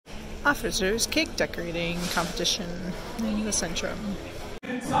officers' cake decorating competition in the Centrum. If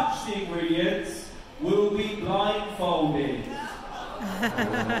you can touch the ingredients, will be blindfolded.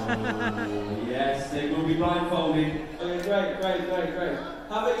 Yes, they will be blindfolded. Okay, great.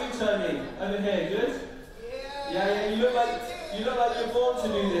 How about you, Tony? Over here, good? Yeah, you look like you're born to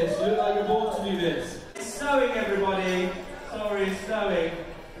do this. It's snowing, everybody. Sorry,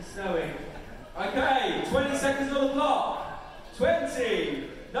 it's snowing. Okay, 20 seconds on the clock. 20,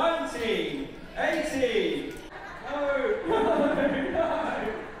 19, 18. No.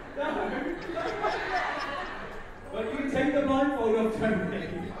 But you can take the blindfold off, Tony.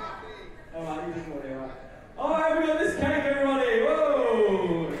 Alright, you just want it, right? Alright, we got this cake, everybody!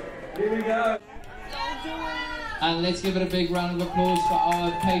 Whoa! Here we go. And let's give it a big round of applause for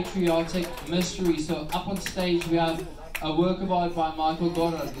our patriotic mystery. So up on stage we have a work of art by Michael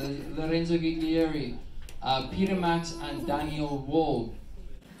Goddard, Lorenzo Giglieri, Peter Max and Daniel Wall.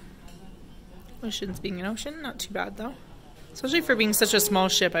 Ocean's being an ocean, not too bad though. Especially for being such a small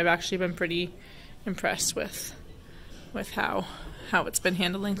ship, I've actually been pretty impressed with how it's been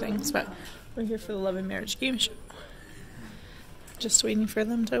handling things. But we're here for the Love and Marriage game show. Just waiting for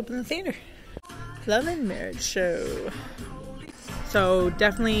them to open the theater. Love and Marriage show. So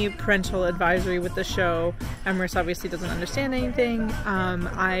definitely parental advisory with the show. Emrys obviously doesn't understand anything.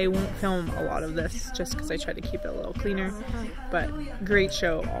 I won't film a lot of this just because I try to keep it a little cleaner. But great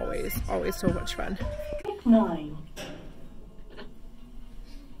show always. Always so much fun. 9.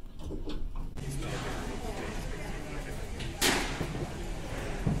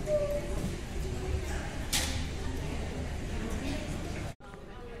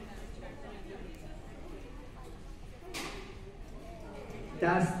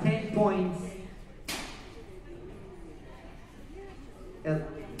 That's 10 points.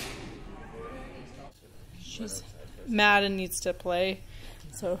 She's mad and needs to play.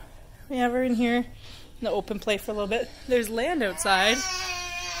 So we have her in here in the open play for a little bit. There's land outside.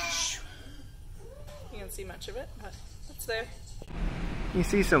 You can't see much of it, but it's there. You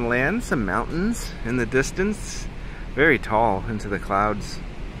see some land, some mountains in the distance. Very tall into the clouds.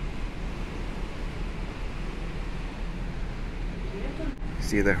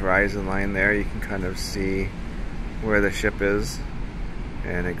 See the horizon line there, you can kind of see where the ship is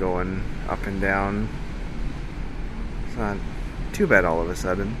and it going up and down. It's not too bad all of a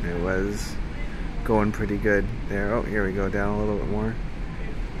sudden. It was going pretty good there. Oh, here we go, down a little bit more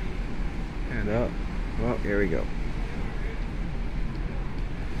and up. Well, here we go.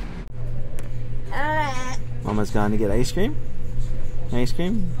 Mama's gone to get ice cream. You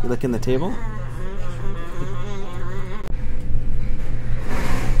licking the table?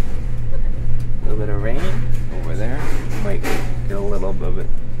 A little bit of rain over there. Might get a little bit of it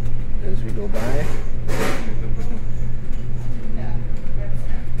as we go by.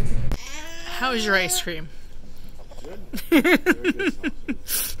 How's your ice cream? Good.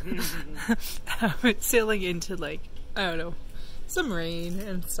 It's sailing into, like, I don't know, some rain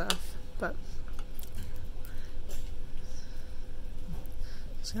and stuff, but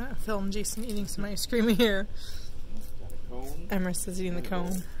just gonna film Jason eating some ice cream here. Emrys is eating the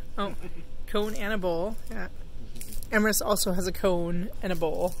cone. Oh, cone and a bowl. Yeah. Emrys also has a cone and a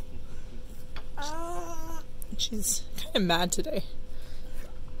bowl. She's kind of mad today.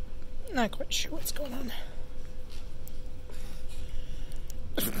 Not quite sure what's going on.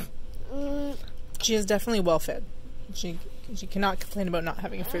 She is definitely well fed. She cannot complain about not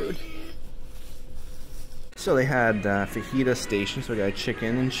having food. So they had fajita station, so we got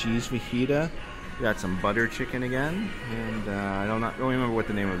chicken and cheese fajita. We got some butter chicken again, and I don't remember what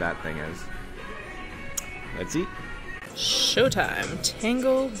the name of that thing is. Let's eat. Showtime,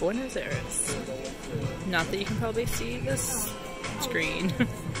 Tango Buenos Aires. Not that you can probably see this screen.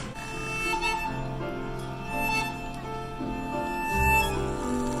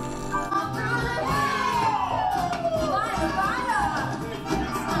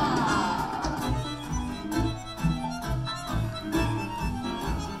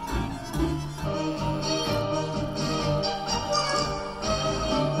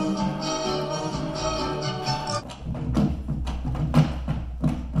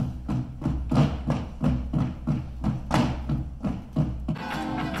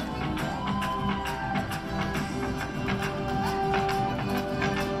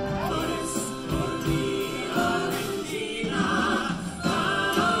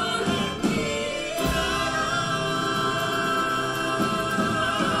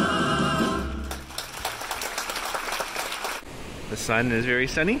 The sun is very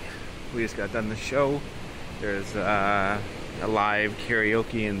sunny. We just got done the show. There's a live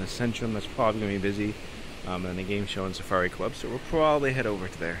karaoke in the Centrum that's probably going to be busy. And a game show in Safari Club, so we'll probably head over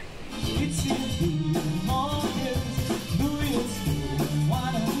to there. It's in the morning, doing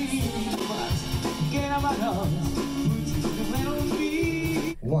what I need, but get out my nose, put the plan on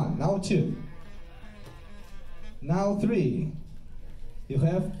me. 1, now 2, now 3. You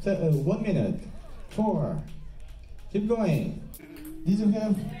have 1 minute. 4. Keep going. Did you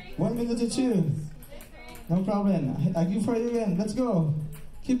have 1 minute to choose? No problem. I give for you again. Let's go.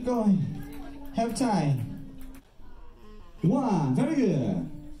 Keep going. Have time. 1. Very good.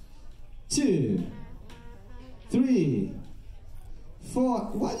 2, 3, 4.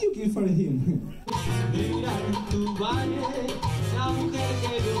 What do you give for him?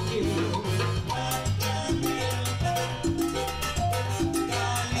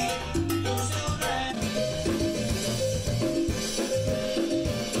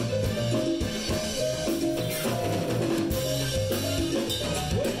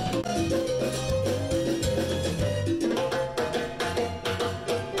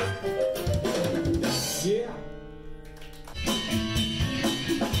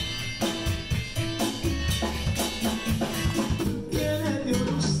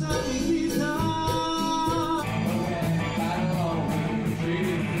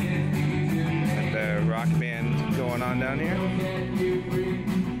 On down here.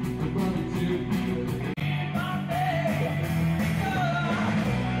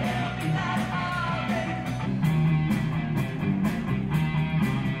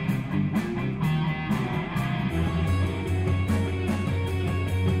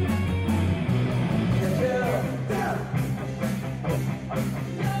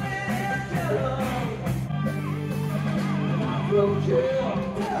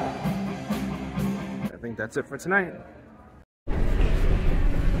 I think that's it for tonight.